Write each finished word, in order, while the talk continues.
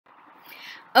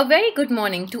A very good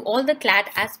morning to all the CLAT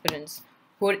aspirants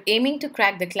who are aiming to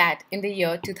crack the CLAT in the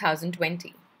year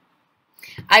 2020.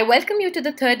 I welcome you to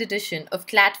the third edition of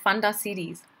CLAT FUNDA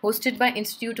series hosted by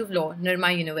Institute of Law,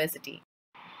 Nirma University.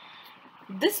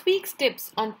 This week's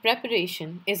tips on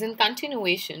preparation is in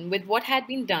continuation with what had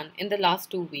been done in the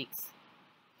last 2 weeks.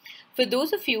 For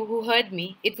those of you who heard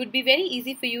me, it would be very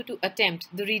easy for you to attempt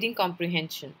the reading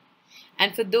comprehension.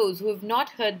 And for those who have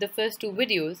not heard the first 2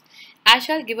 videos, I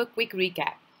shall give a quick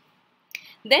recap.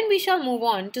 Then we shall move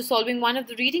on to solving one of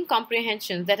the reading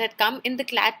comprehensions that had come in the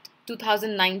CLAT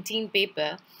 2019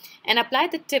 paper and apply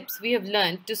the tips we have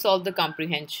learned to solve the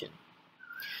comprehension.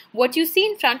 What you see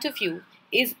in front of you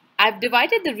is I've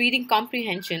divided the reading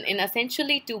comprehension in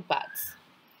essentially 2 parts.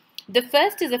 The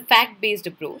first is a fact-based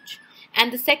approach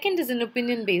and the second is an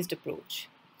opinion-based approach.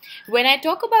 When I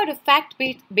talk about a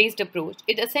fact-based approach,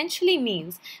 it essentially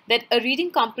means that a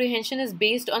reading comprehension is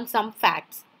based on some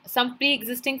facts, some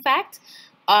pre-existing facts,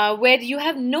 where you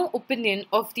have no opinion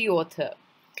of the author.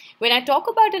 When I talk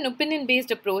about an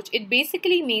opinion-based approach, it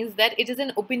basically means that it is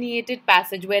an opinionated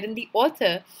passage wherein the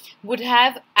author would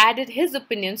have added his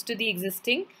opinions to the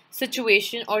existing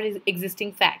situation or his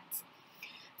existing facts.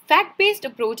 Fact-based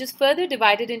approach is further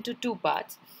divided into 2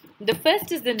 parts. The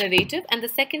first is the narrative and the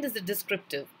second is the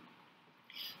descriptive.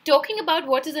 Talking about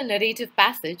what is a narrative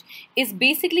passage is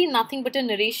basically nothing but a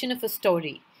narration of a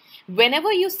story.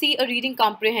 Whenever you see a reading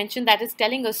comprehension that is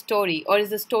telling a story or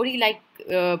is a story-like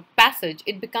passage,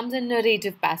 it becomes a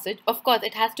narrative passage. Of course,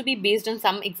 it has to be based on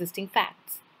some existing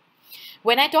facts.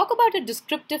 When I talk about a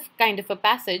descriptive kind of a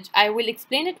passage, I will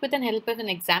explain it with the help of an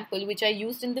example which I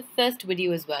used in the first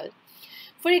video as well.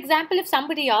 For example, if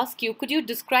somebody asks you, could you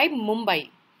describe Mumbai?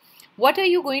 What are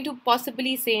you going to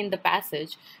possibly say in the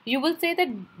passage? You will say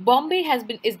that Bombay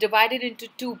is divided into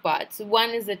 2 parts.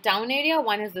 One is the town area,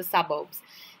 one is the suburbs.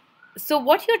 So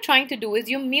what you're trying to do is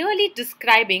you're merely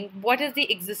describing what is the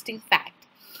existing fact.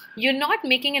 You're not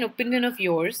making an opinion of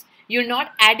yours. You're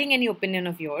not adding any opinion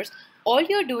of yours. All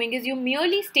you're doing is you're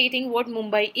merely stating what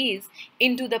Mumbai is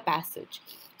into the passage.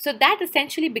 So that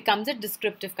essentially becomes a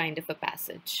descriptive kind of a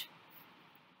passage.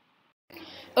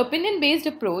 Opinion-based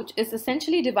approach is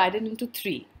essentially divided into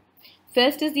 3.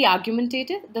 First is the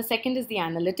argumentative, the second is the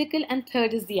analytical, and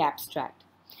third is the abstract.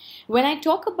 When I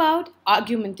talk about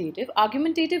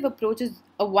argumentative approach is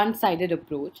a one-sided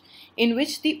approach in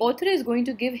which the author is going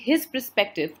to give his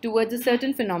perspective towards a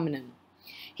certain phenomenon.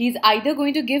 He's either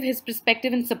going to give his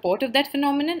perspective in support of that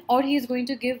phenomenon or he is going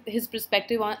to give his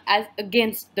perspective as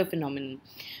against the phenomenon.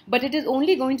 But it is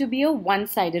only going to be a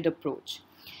one-sided approach.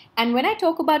 And when I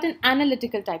talk about an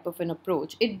analytical type of an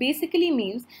approach, it basically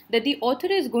means that the author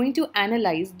is going to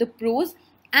analyze the pros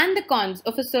and the cons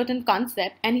of a certain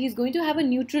concept and he's going to have a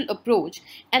neutral approach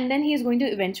and then he is going to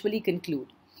eventually conclude,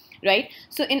 right?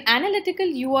 So in analytical,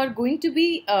 you are going to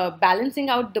be balancing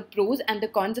out the pros and the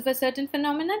cons of a certain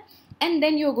phenomenon and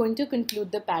then you're going to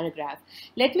conclude the paragraph.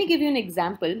 Let me give you an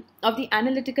example of the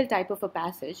analytical type of a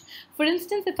passage. For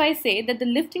instance, if I say that the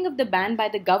lifting of the ban by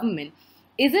the government,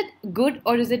 is it good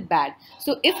or is it bad?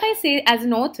 So if I say as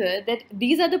an author that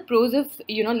these are the pros of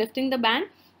lifting the ban,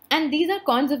 and these are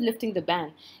cons of lifting the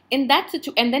ban. In that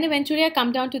and then eventually I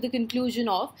come down to the conclusion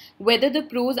of whether the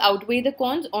pros outweigh the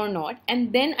cons or not,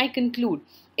 and then I conclude.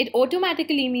 It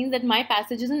automatically means that my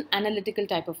passage is an analytical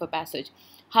type of a passage.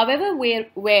 However,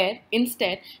 where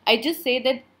instead I just say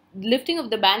that lifting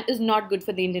of the ban is not good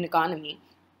for the Indian economy,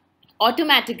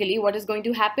 automatically what is going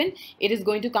to happen? It is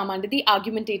going to come under the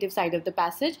argumentative side of the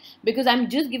passage because I'm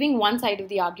just giving one side of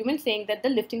the argument saying that the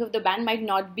lifting of the ban might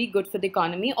not be good for the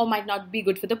economy or might not be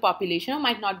good for the population or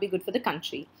might not be good for the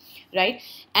country, right?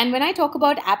 And when I talk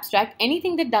about abstract,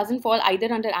 anything that doesn't fall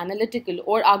either under analytical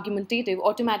or argumentative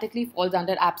automatically falls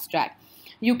under abstract.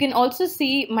 You can also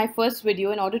see my first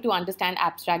video in order to understand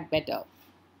abstract better.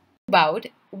 About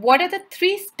what are the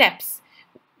 3 steps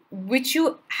which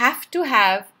you have to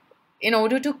have in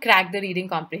order to crack the reading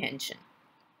comprehension.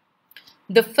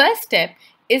 The first step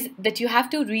is that you have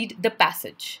to read the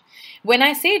passage. When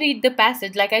I say read the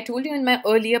passage, like I told you in my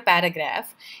earlier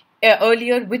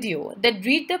video, that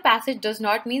read the passage does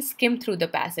not mean skim through the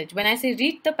passage. When I say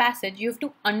read the passage, you have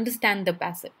to understand the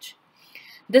passage.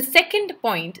 The second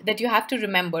point that you have to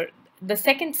remember, the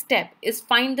second step is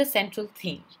find the central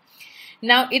theme.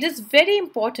 Now, it is very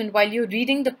important while you're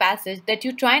reading the passage that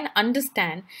you try and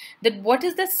understand that what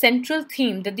is the central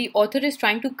theme that the author is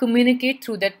trying to communicate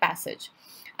through that passage.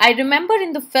 I remember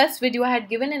in the first video I had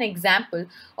given an example,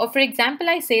 or for example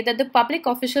I say that the public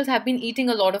officials have been eating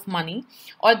a lot of money,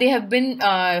 or they have been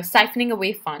siphoning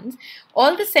away funds.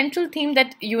 All the central theme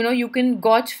that you can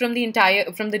gauge from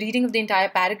the reading of the entire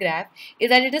paragraph is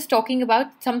that it is talking about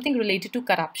something related to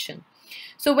corruption.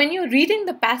 So when you're reading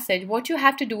the passage, what you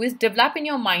have to do is develop in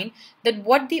your mind that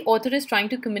what the author is trying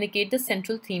to communicate, the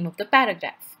central theme of the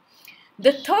paragraph.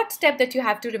 The third step that you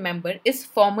have to remember is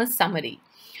form a summary.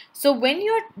 So when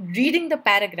you're reading the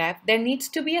paragraph, there needs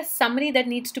to be a summary that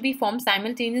needs to be formed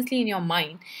simultaneously in your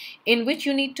mind, in which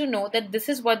you need to know that this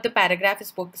is what the paragraph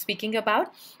is speaking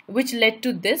about, which led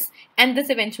to this, and this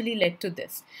eventually led to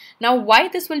this. Now, why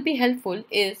this will be helpful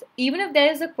is, even if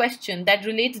there is a question that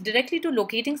relates directly to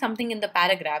locating something in the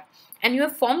paragraph, and you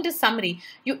have formed a summary,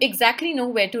 you exactly know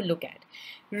where to look at.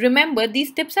 Remember,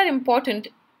 these tips are important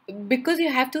because you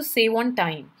have to save on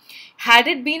time. Had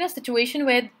it been a situation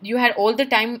where you had all the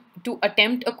time to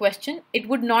attempt a question, it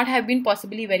would not have been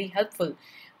possibly very helpful.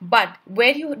 But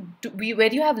where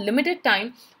you have limited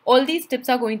time, all these tips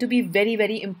are going to be very,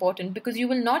 very important, because you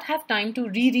will not have time to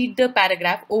reread the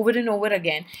paragraph over and over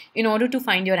again in order to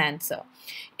find your answer.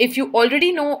 If you've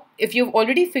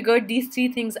already figured these three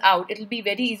things out, it will be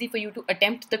very easy for you to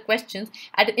attempt the questions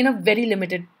in a very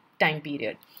limited time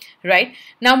period. Right?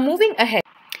 Now, moving ahead.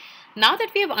 Now that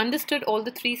we have understood all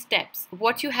the three steps,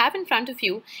 what you have in front of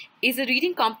you is a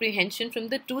reading comprehension from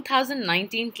the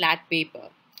 2019 CLAT paper.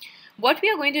 What we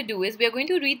are going to do is we are going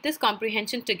to read this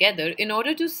comprehension together in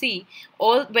order to see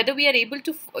whether we are able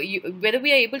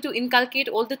to inculcate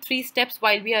all the three steps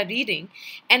while we are reading,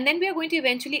 and then we are going to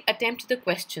eventually attempt the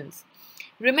questions.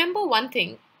 Remember one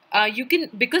thing.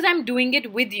 Because I'm doing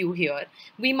it with you here,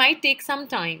 we might take some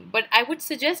time, but I would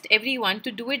suggest everyone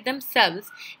to do it themselves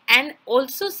and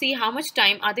also see how much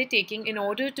time are they taking in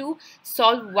order to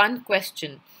solve one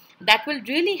question. That will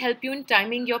really help you in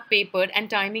timing your paper and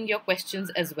timing your questions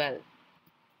as well.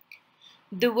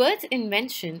 The words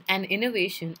invention and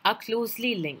innovation are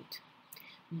closely linked,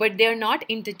 but they are not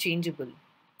interchangeable.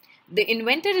 The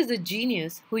inventor is a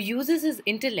genius who uses his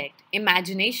intellect,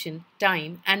 imagination,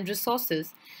 time, and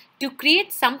resources to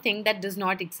create something that does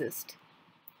not exist.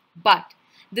 But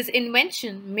this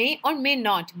invention may or may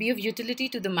not be of utility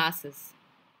to the masses.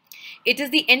 It is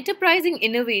the enterprising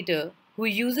innovator who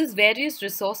uses various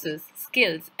resources,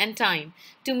 skills, and time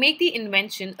to make the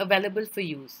invention available for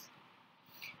use.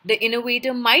 The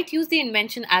innovator might use the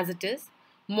invention as it is,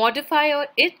 modify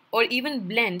it, or even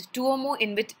blend two or more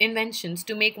inventions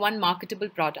to make one marketable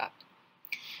product.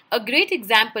 A great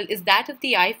example is that of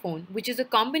the iPhone, which is a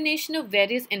combination of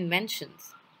various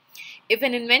inventions. If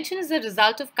an invention is the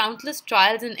result of countless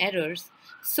trials and errors,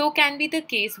 so can be the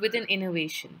case with an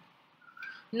innovation.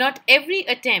 Not every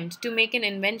attempt to make an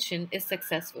invention is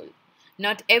successful.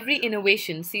 Not every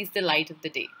innovation sees the light of the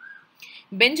day.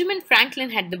 Benjamin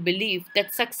Franklin had the belief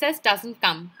that success doesn't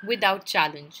come without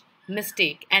challenge,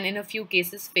 mistake, and in a few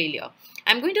cases failure.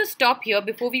 I'm going to stop here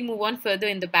before we move on further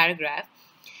in the paragraph.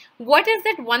 What is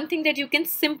that one thing that you can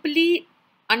simply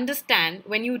understand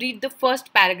when you read the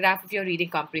first paragraph of your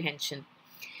reading comprehension?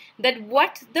 That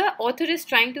what the author is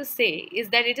trying to say is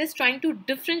that it is trying to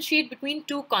differentiate between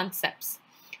two concepts.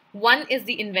 One is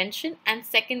the invention and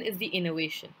second is the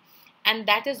innovation. And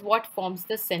that is what forms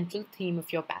the central theme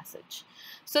of your passage.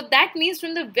 So that means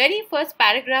from the very first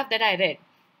paragraph that I read,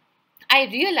 I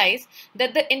realized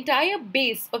that the entire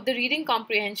base of the reading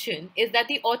comprehension is that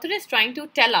the author is trying to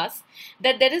tell us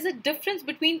that there is a difference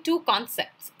between two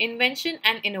concepts, invention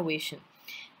and innovation.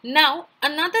 Now,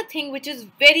 another thing which is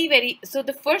so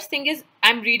the first thing is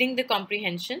I'm reading the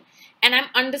comprehension and I'm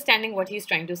understanding what he's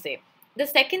trying to say. The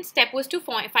second step was to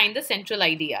find the central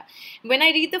idea. When I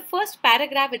read the first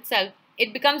paragraph itself,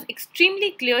 it becomes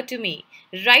extremely clear to me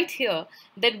right here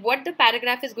that what the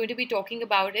paragraph is going to be talking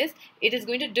about is it is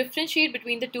going to differentiate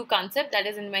between the two concepts, that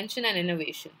is invention and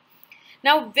innovation.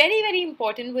 Now, very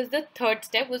important was the third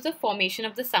step, was the formation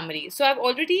of the summary. So I've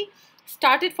already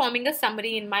started forming a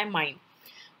summary in my mind.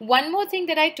 One more thing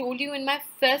that I told you in my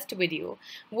first video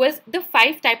was the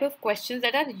 5 types of questions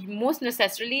that are most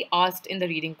necessarily asked in the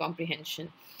reading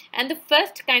comprehension. And the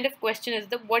first kind of question is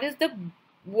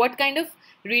what kind of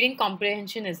reading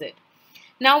comprehension is it?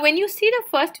 Now, when you see the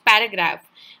first paragraph,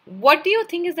 what do you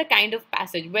think is the kind of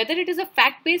passage? Whether it is a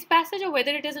fact-based passage or whether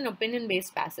it is an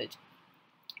opinion-based passage?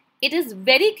 It is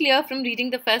very clear from reading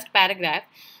the first paragraph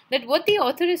that what the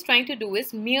author is trying to do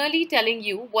is merely telling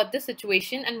you what the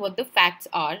situation and what the facts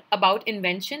are about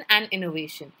invention and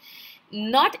innovation.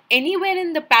 not anywhere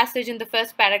in the passage in the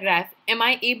first paragraph am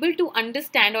I able to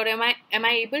understand, or am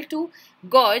I able to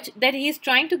gauge that he is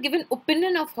trying to give an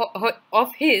opinion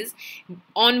of his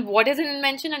on what is an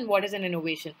invention and what is an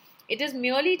innovation. It is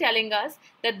merely telling us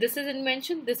that this is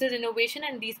invention, this is innovation,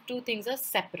 and these two things are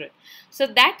separate. So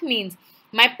that means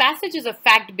my passage is a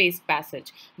fact-based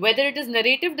passage. Whether it is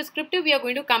narrative descriptive, we are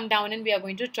going to come down and we are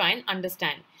going to try and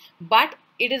understand. But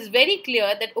it is very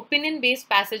clear that opinion-based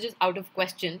passage is out of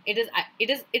question.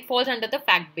 It falls under the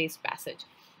fact-based passage,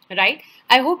 right?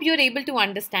 I hope you're able to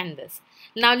understand this.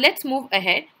 Now let's move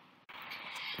ahead.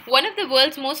 One of the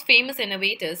world's most famous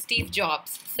innovators, Steve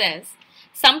Jobs, says,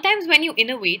 "Sometimes when you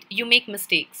innovate, you make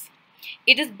mistakes.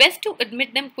 It is best to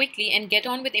admit them quickly and get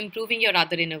on with improving your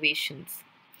other innovations."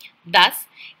 Thus,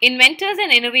 inventors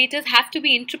and innovators have to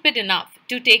be intrepid enough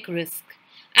to take risks.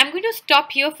 I'm going to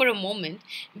stop here for a moment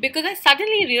because I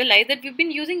suddenly realized that we've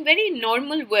been using very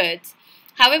normal words.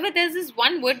 However, there's this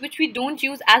one word which we don't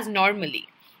use as normally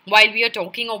while we are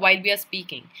talking or while we are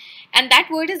speaking. And that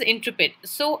word is intrepid.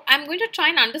 So I'm going to try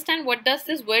and understand what does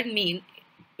this word mean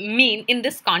in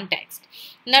this context.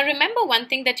 Now remember, one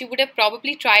thing that you would have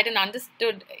probably tried and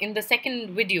understood in the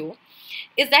second video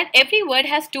is that every word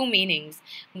has two meanings.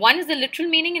 One is the literal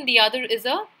meaning and the other is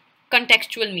a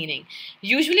contextual meaning.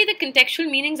 Usually the contextual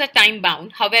meanings are time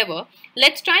bound. However,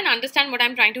 let's try and understand what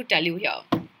I'm trying to tell you here.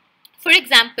 For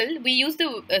example, we use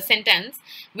the sentence,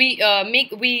 we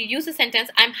use the sentence,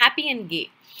 "I'm happy and gay."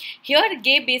 Here,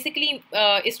 gay basically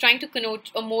is trying to connote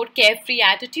a more carefree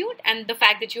attitude and the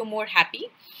fact that you're more happy.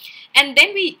 And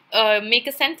then we make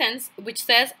a sentence which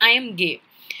says, "I am gay."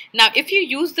 Now, if you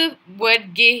use the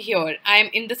word gay here,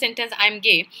 in the sentence "I'm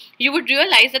gay," you would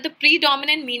realize that the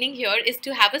predominant meaning here is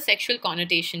to have a sexual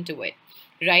connotation to it,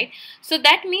 right? So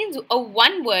that means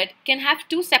one word can have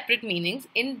two separate meanings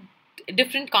in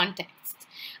different contexts.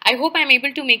 I hope I'm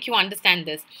able to make you understand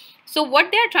this. So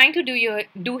what they are trying to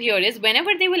do here is,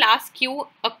 whenever they will ask you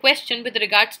a question with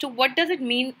regards to what does it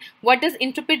mean, what does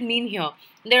intrepid mean here,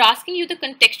 they're asking you the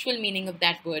contextual meaning of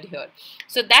that word here.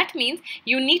 So that means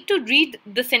you need to read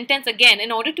the sentence again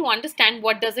in order to understand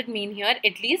what does it mean here,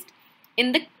 at least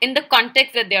in the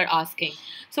context that they're asking.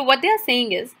 So what they're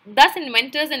saying is, thus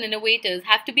inventors and innovators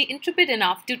have to be intrepid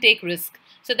enough to take risk.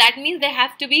 So that means they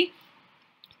have to be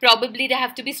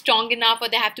strong enough, or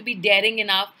they have to be daring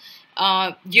enough.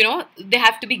 They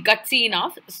have to be gutsy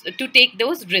enough to take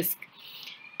those risks.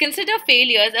 Consider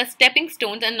failures as stepping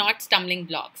stones and not stumbling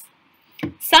blocks.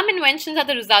 Some inventions are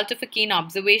the result of a keen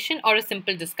observation or a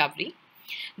simple discovery.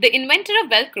 The inventor of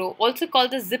Velcro, also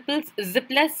called the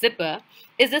zipless zipper,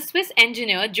 is the Swiss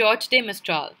engineer Georges de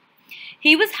Mestral.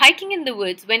 He was hiking in the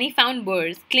woods when he found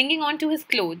burrs clinging onto his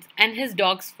clothes and his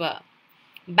dog's fur.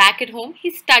 Back at home,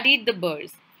 he studied the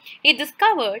burrs. He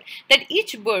discovered that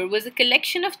each burr was a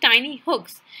collection of tiny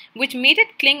hooks which made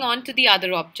it cling on to the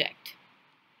other object.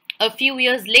 A few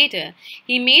years later,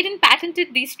 he made and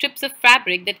patented these strips of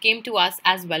fabric that came to us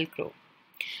as Velcro.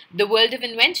 The world of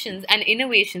inventions and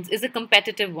innovations is a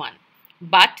competitive one.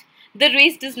 But the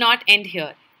race does not end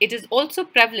here. It is also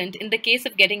prevalent in the case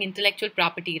of getting intellectual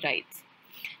property rights.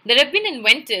 There have been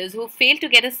inventors who failed to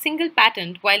get a single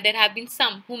patent, while there have been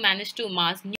some who managed to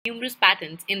amass numerous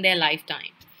patents in their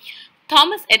lifetime.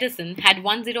 Thomas Edison had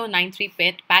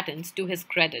 1093 patents to his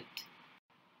credit.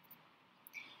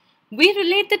 We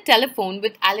relate the telephone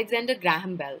with Alexander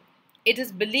Graham Bell. It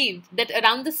is believed that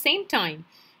around the same time,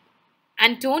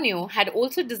 Antonio had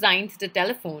also designed the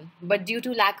telephone, but due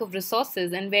to lack of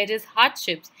resources and various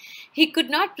hardships, he could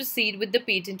not proceed with the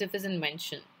patent of his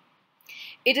invention.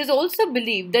 It is also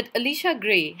believed that Elisha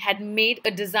Gray had made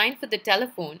a design for the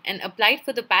telephone and applied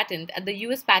for the patent at the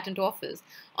US Patent Office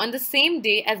on the same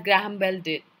day as Graham Bell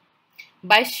did.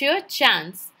 By sheer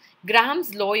chance,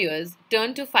 Graham's lawyers'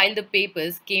 turn to file the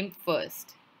papers came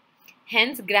first.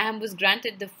 Hence, Graham was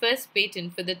granted the first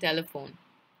patent for the telephone.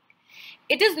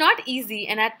 It is not easy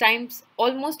and at times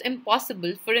almost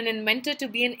impossible for an inventor to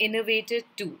be an innovator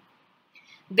too.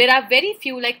 There are very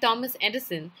few like Thomas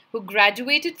Edison who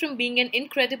graduated from being an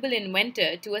incredible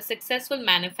inventor to a successful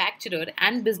manufacturer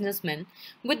and businessman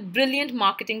with brilliant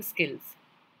marketing skills.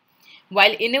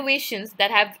 While innovations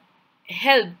that have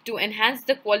helped to enhance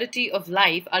the quality of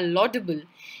life are laudable,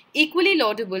 equally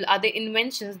laudable are the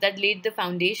inventions that laid the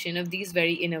foundation of these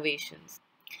very innovations.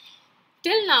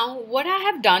 Till now, what I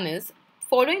have done is,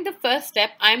 following the first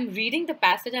step, I am reading the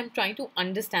passage, I am trying to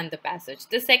understand the passage.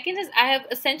 The second is, I have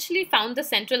essentially found the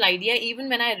central idea even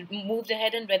when I moved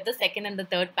ahead and read the second and the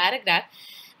third paragraph,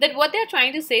 that what they're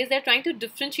trying to say is they're trying to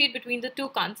differentiate between the two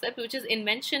concepts, which is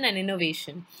invention and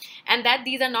innovation, and that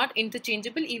these are not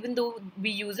interchangeable even though we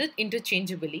use it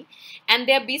interchangeably. And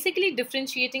they're basically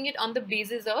differentiating it on the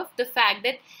basis of the fact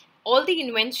that all the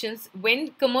inventions,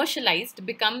 when commercialized,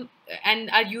 become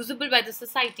and are usable by the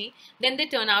society, then they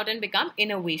turn out and become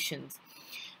innovations.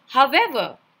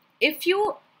 However, if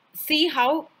you see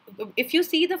how if you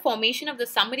see the formation of the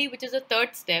summary, which is the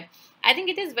third step, I think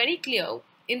it is very clear.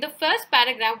 In the first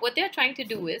paragraph, what they're trying to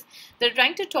do is they're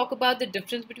trying to talk about the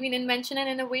difference between invention and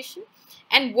innovation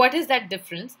and what is that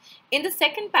difference. In the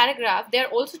second paragraph, they're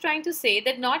also trying to say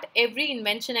that not every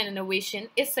invention and innovation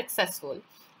is successful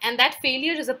and that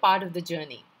failure is a part of the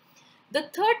journey. The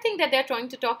third thing that they're trying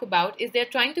to talk about is they're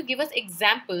trying to give us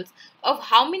examples of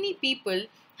how many people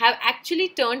have actually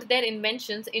turned their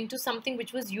inventions into something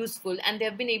which was useful and they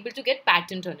have been able to get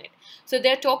patent on it. So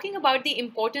they're talking about the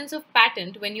importance of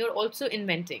patent when you're also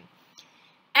inventing.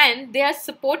 And they are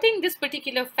supporting this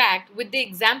particular fact with the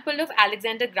example of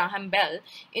Alexander Graham Bell,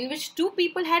 in which two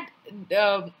people had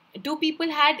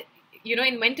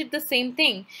invented the same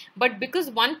thing, but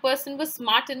because one person was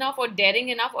smart enough or daring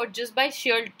enough or just by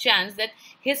sheer chance that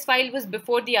his file was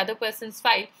before the other person's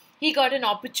file, he got an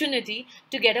opportunity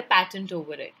to get a patent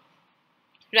over it,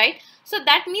 right? So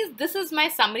that means this is my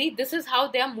summary. This is how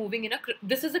they are moving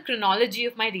this is a chronology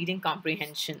of my reading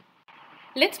comprehension.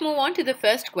 Let's move on to the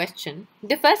first question.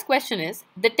 The first question is,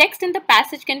 the text in the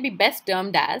passage can be best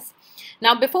termed as.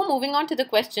 Now, before moving on to the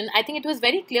question, I think it was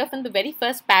very clear from the very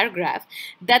first paragraph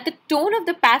that the tone of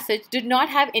the passage did not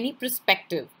have any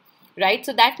perspective, right?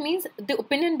 So that means the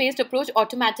opinion-based approach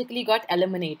automatically got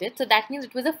eliminated. So that means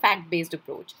it was a fact-based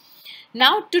approach.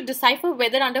 Now, to decipher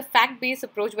whether under fact-based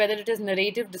approach, whether it is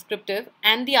narrative, descriptive,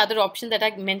 and the other option that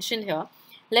I mentioned here,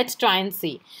 let's try and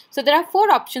see. So there are four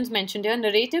options mentioned here: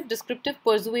 narrative, descriptive,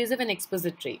 persuasive, and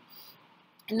expository.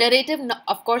 Narrative,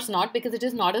 of course not, because it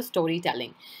is not a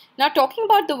storytelling. Now, talking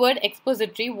about the word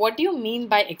expository, what do you mean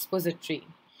by expository?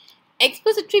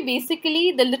 Expository,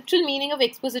 basically, the literal meaning of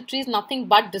expository is nothing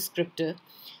but descriptive.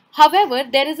 However,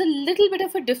 there is a little bit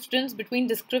of a difference between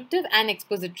descriptive and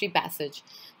expository passage.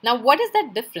 Now, what is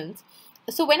that difference?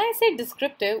 So when I say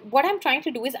descriptive, what I'm trying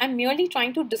to do is I'm merely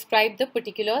trying to describe the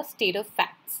particular state of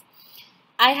facts.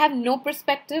 I have no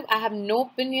perspective, I have no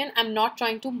opinion, I'm not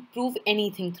trying to prove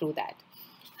anything through that.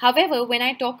 However, when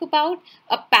I talk about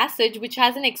a passage which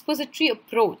has an expository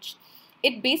approach,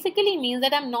 it basically means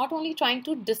that I'm not only trying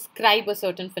to describe a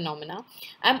certain phenomena,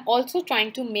 I'm also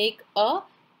trying to make a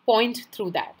point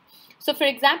through that. So for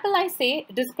example, I say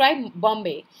describe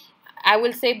Bombay. I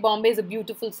will say Bombay is a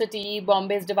beautiful city,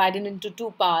 Bombay is divided into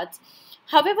two parts.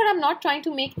 However, I'm not trying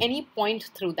to make any point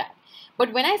through that.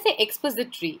 But when I say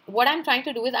expository, what I'm trying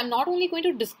to do is I'm not only going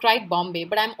to describe Bombay,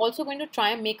 but I'm also going to try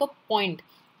and make a point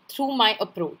through my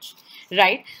approach,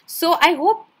 right? So I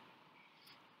hope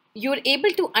you're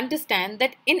able to understand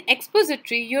that in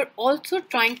expository, you're also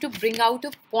trying to bring out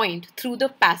a point through the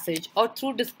passage or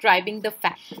through describing the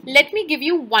fact. Let me give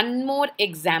you one more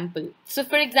example. So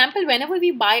for example, whenever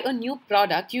we buy a new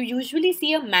product, you usually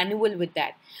see a manual with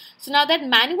that. So now that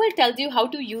manual tells you how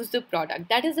to use the product.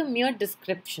 That is a mere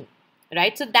description,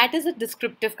 right? So that is a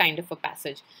descriptive kind of a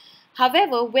passage.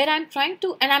 However, where I'm trying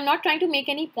to, and I'm not trying to make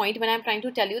any point when I'm trying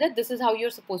to tell you that this is how you're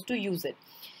supposed to use it.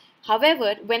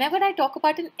 However, whenever I talk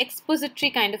about an expository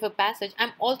kind of a passage,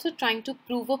 I'm also trying to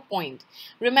prove a point.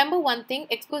 Remember one thing,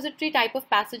 expository type of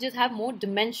passages have more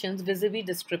dimensions vis-a-vis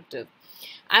descriptive.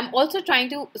 I'm also trying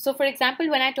to, so for example,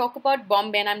 when I talk about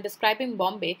Bombay and I'm describing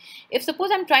Bombay, if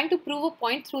suppose I'm trying to prove a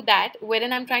point through that,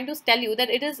 wherein I'm trying to tell you that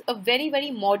it is a very,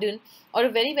 very modern or a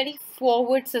very, very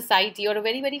forward society or a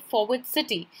very, very forward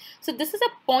city. So this is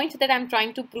a point that I'm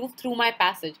trying to prove through my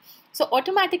passage. So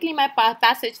automatically my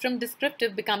passage from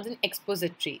descriptive becomes an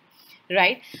expository,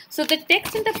 right? So the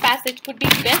text in the passage could be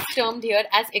best termed here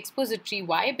as expository.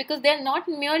 Why? Because they're not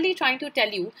merely trying to tell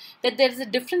you that there is a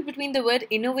difference between the word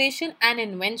innovation and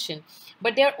invention,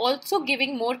 but they're also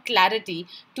giving more clarity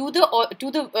to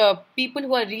the people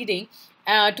who are reading,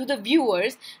 to the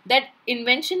viewers, that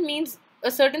invention means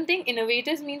a certain thing,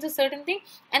 innovators means a certain thing,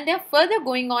 and they're further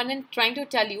going on and trying to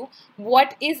tell you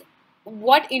what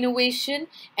innovation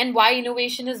and why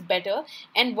innovation is better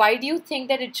and why do you think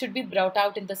that it should be brought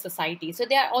out in the society. So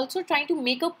they are also trying to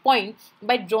make a point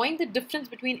by drawing the difference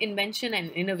between invention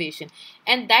and innovation,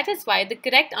 and that is why the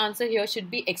correct answer here should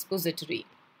be expository.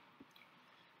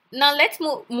 Now let's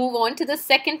move on to the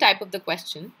second type of the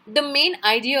question. The main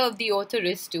idea of the author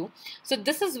is to, so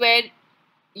this is where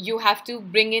you have to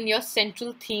bring in your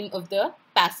central theme of the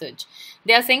passage.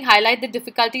 They are saying highlight the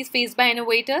difficulties faced by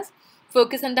innovators.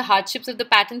 focus on the hardships of the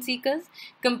patent seekers,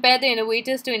 compare the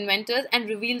innovators to inventors, and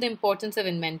reveal the importance of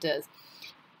inventors.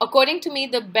 According to me,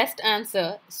 the best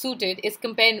answer suited is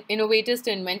compare innovators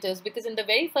to inventors, because in the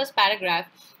very first paragraph,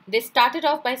 they started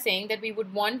off by saying that we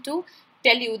would want to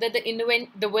tell you that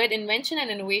the word invention and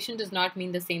innovation does not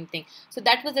mean the same thing. So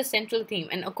that was the central theme,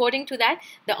 and according to that,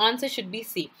 the answer should be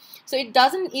C. So it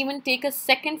doesn't even take a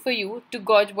second for you to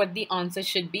gauge what the answer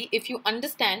should be if you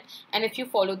understand and if you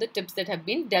follow the tips that have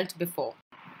been dealt before.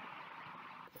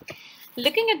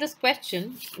 Looking at this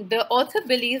question, the author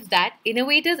believes that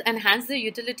innovators enhance the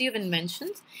utility of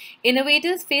inventions.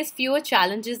 Innovators face fewer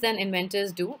challenges than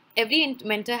inventors do. Every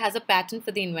inventor has a patent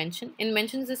for the invention.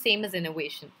 Invention is the same as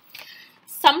innovation.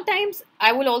 Sometimes,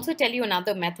 I will also tell you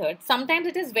another method. Sometimes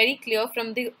it is very clear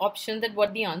from the option that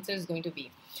what the answer is going to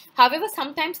be. However,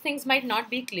 sometimes things might not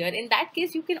be clear. In that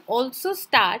case, you can also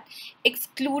start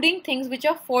excluding things which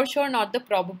are for sure not the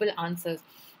probable answers.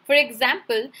 For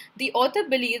example, the author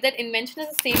believes that invention is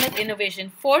the same as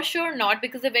innovation. For sure not,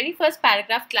 because the very first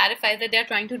paragraph clarifies that they are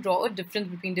trying to draw a difference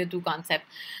between the two concepts.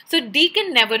 So D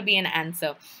can never be an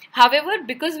answer. However,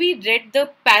 because we read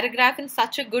the paragraph in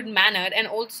such a good manner and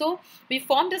also we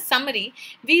formed a summary,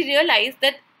 we realized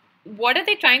that what are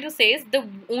they trying to say is the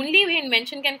only way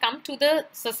invention can come to the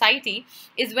society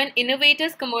is when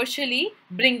innovators commercially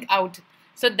bring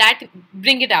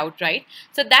it out, right?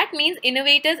 So that means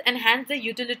innovators enhance the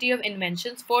utility of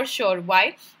inventions for sure.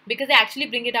 Why? Because they actually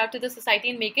bring it out to the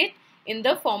society and make it in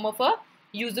the form of a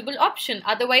usable option.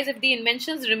 Otherwise, if the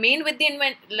inventions remain with the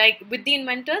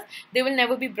inventors, they will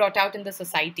never be brought out in the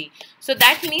society. So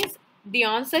that means the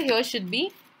answer here should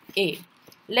be A.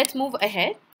 Let's move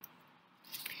ahead.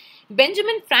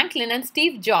 Benjamin Franklin and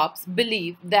Steve Jobs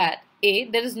believe that A.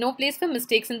 There is no place for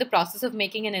mistakes in the process of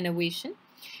making an innovation.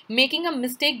 Making a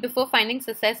mistake before finding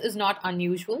success is not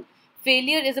unusual.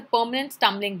 Failure is a permanent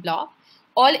stumbling block.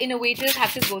 All innovators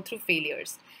have to go through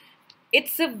failures.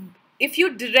 If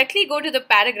you directly go to the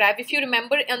paragraph, if you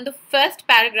remember in the first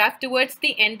paragraph towards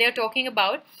the end, they're talking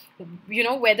about,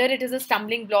 whether it is a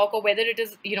stumbling block or whether it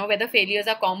is, whether failures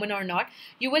are common or not,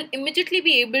 you will immediately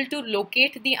be able to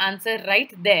locate the answer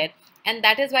right there. And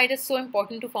that is why it is so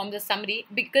important to form the summary,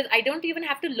 because I don't even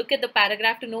have to look at the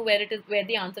paragraph to know where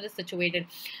the answer is situated.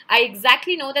 I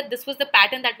exactly know that this was the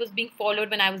pattern that was being followed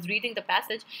when I was reading the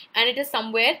passage, and it is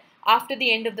somewhere after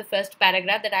the end of the first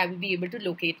paragraph that I will be able to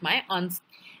locate my answer.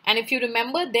 And if you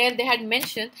remember there, they had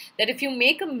mentioned that if you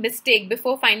make a mistake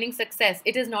before finding success,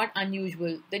 it is not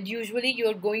unusual. That usually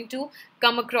you're going to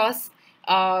come across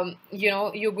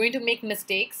you're going to make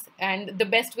mistakes, and the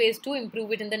best way is to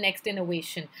improve it in the next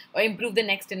innovation or improve the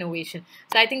next innovation.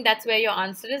 So I think that's where your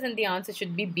answer is, and the answer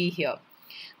should be B here.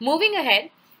 Moving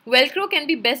ahead, Velcro can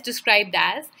be best described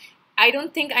as, I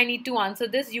don't think I need to answer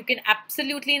this. You can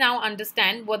absolutely now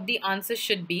understand what the answer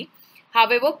should be.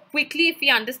 However, quickly, if we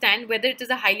understand whether it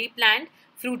is a highly planned,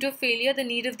 fruit of failure, the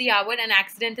need of the hour, and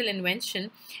accidental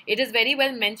invention, it is very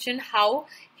well mentioned how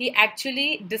he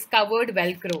actually discovered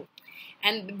Velcro.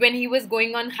 And when he was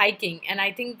going on hiking, and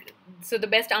I think so the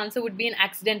best answer would be an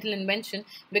accidental invention,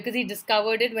 because he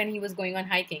discovered it when he was going on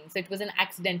hiking. So it was an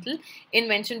accidental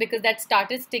invention because that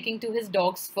started sticking to his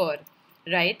dog's fur,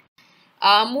 right?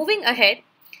 Moving ahead,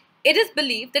 it is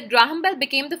believed that Graham Bell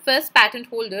became the first patent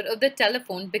holder of the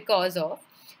telephone because of,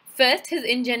 first, his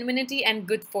ingenuity and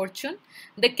good fortune,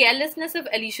 the carelessness of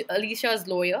Alicia's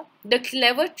lawyer, the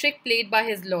clever trick played by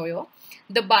his lawyer,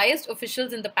 the biased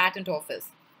officials in the patent office.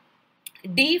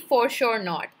 D, for sure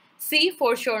not. C,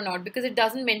 for sure not, because it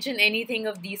doesn't mention anything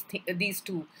of these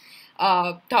two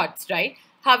thoughts, right?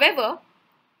 However,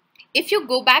 if you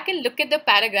go back and look at the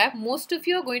paragraph, most of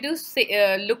you are going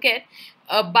to look at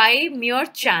by mere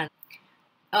chance.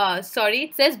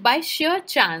 It says by sheer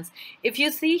chance. If you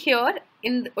see here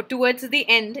towards the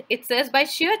end, it says by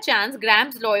sheer chance,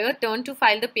 Graham's lawyer turned to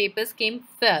file the papers came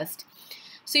first.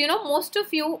 So, most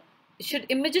of you should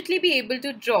immediately be able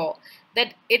to draw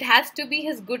that it has to be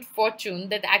his good fortune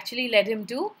that actually led him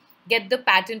to get the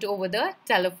patent over the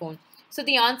telephone. So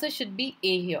the answer should be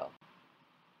A here.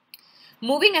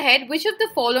 Moving ahead, which of the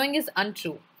following is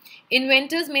untrue?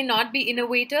 Inventors may not be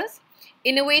innovators.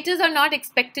 Innovators are not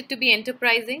expected to be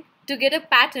enterprising. To get a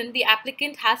patent, the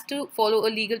applicant has to follow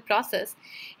a legal process.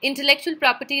 Intellectual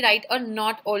property rights are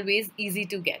not always easy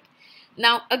to get.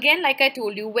 Now, again, like I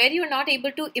told you, where you're not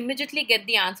able to immediately get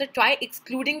the answer, try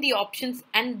excluding the options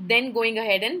and then going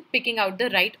ahead and picking out the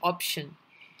right option.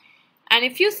 And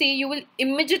if you see, you will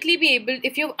immediately be able,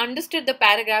 if you've understood the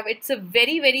paragraph, it's a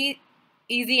very, very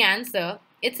easy answer.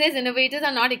 It says innovators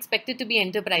are not expected to be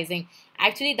enterprising.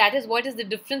 Actually, that is what is the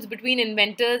difference between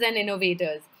inventors and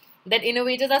innovators. that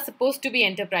innovators are supposed to be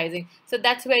enterprising. So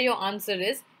that's where your answer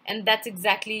is, and that's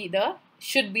exactly the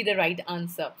should be the right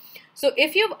answer. So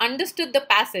if you've understood the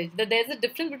passage that there's a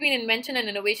difference between invention and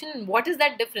innovation, and what is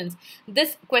that difference,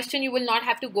 this question you will not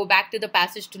have to go back to the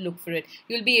passage to look for it.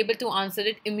 You'll be able to answer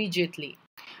it immediately.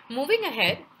 Moving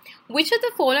ahead, which of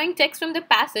the following text from the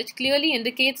passage clearly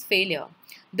indicates failure?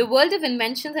 The world of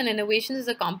inventions and innovations is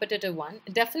a competitive one,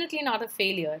 definitely not a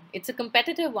failure. It's a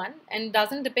competitive one and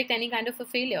doesn't depict any kind of a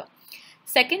failure.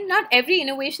 Second, not every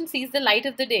innovation sees the light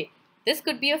of the day. This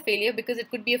could be a failure because it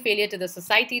could be a failure to the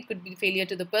society, it could be a failure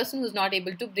to the person who's not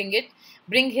able to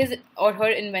bring his or her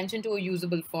invention to a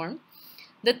usable form.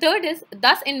 The third is,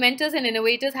 thus inventors and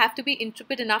innovators have to be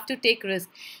intrepid enough to take risk.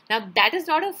 Now that is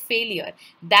not a failure.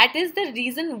 That is the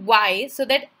reason why, so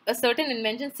that a certain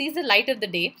invention sees the light of the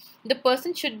day, the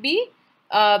person should be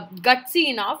gutsy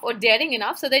enough or daring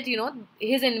enough so that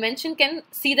his invention can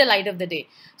see the light of the day.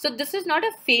 So this is not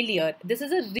a failure. This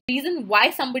is a reason why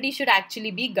somebody should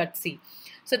actually be gutsy.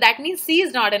 So that means C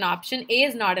is not an option, A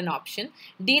is not an option,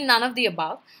 D none of the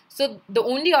above. So the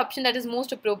only option that is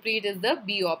most appropriate is the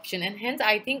B option, and hence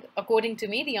I think according to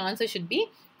me the answer should be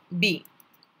B.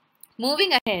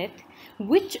 Moving ahead,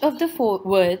 which of the four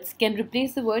words can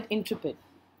replace the word intrepid?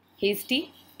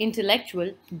 Hasty,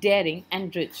 intellectual, daring,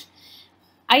 and rich.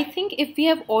 I think if we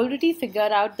have already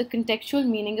figured out the contextual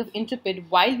meaning of intrepid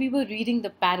while we were reading the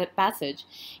passage,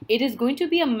 it is going to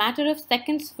be a matter of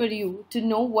seconds for you to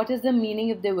know what is the meaning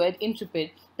of the word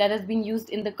intrepid that has been used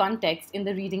in the context in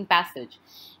the reading passage.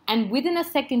 And within a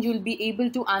second, you'll be able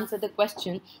to answer the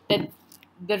question that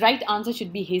the right answer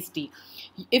should be hasty.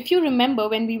 If you remember,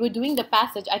 when we were doing the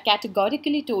passage, I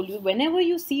categorically told you whenever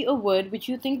you see a word which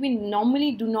you think we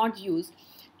normally do not use,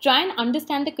 try and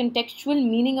understand the contextual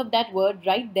meaning of that word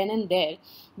right then and there,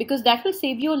 because that will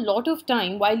save you a lot of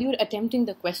time while you're attempting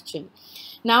the question.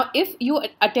 Now, if you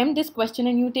attempt this question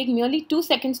and you take merely 2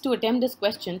 seconds to attempt this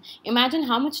question, imagine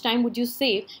how much time would you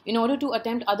save in order to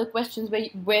attempt other questions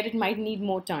where it might need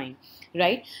more time,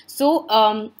 right? So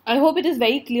I hope it is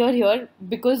very clear here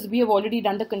because we have already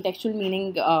done the contextual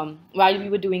meaning while we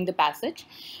were doing the passage.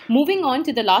 Moving on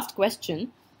to the last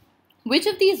question. Which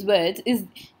of these words is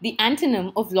the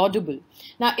antonym of laudable?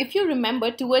 Now, if you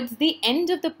remember, towards the end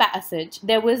of the passage,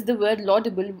 there was the word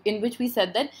laudable, in which we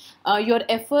said that your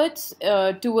efforts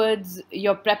towards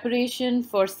your preparation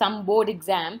for some board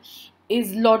exam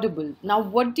is laudable. Now,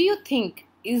 what do you think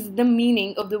is the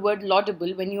meaning of the word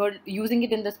laudable when you're using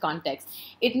it in this context?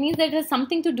 It means that it has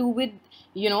something to do with,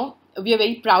 we are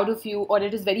very proud of you, or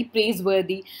it is very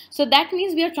praiseworthy. So that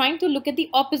means we are trying to look at the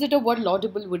opposite of what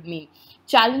laudable would mean.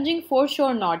 Challenging, for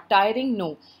sure not. Tiring,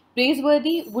 no.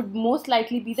 Praiseworthy would most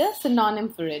likely be the synonym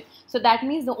for it. So that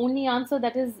means the only answer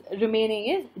that is remaining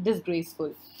is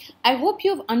disgraceful. I hope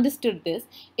you have understood this.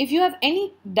 If you have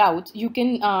any doubts, you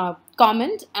can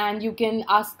comment and you can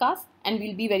ask us, and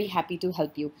we'll be very happy to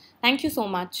help you. Thank you so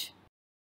much.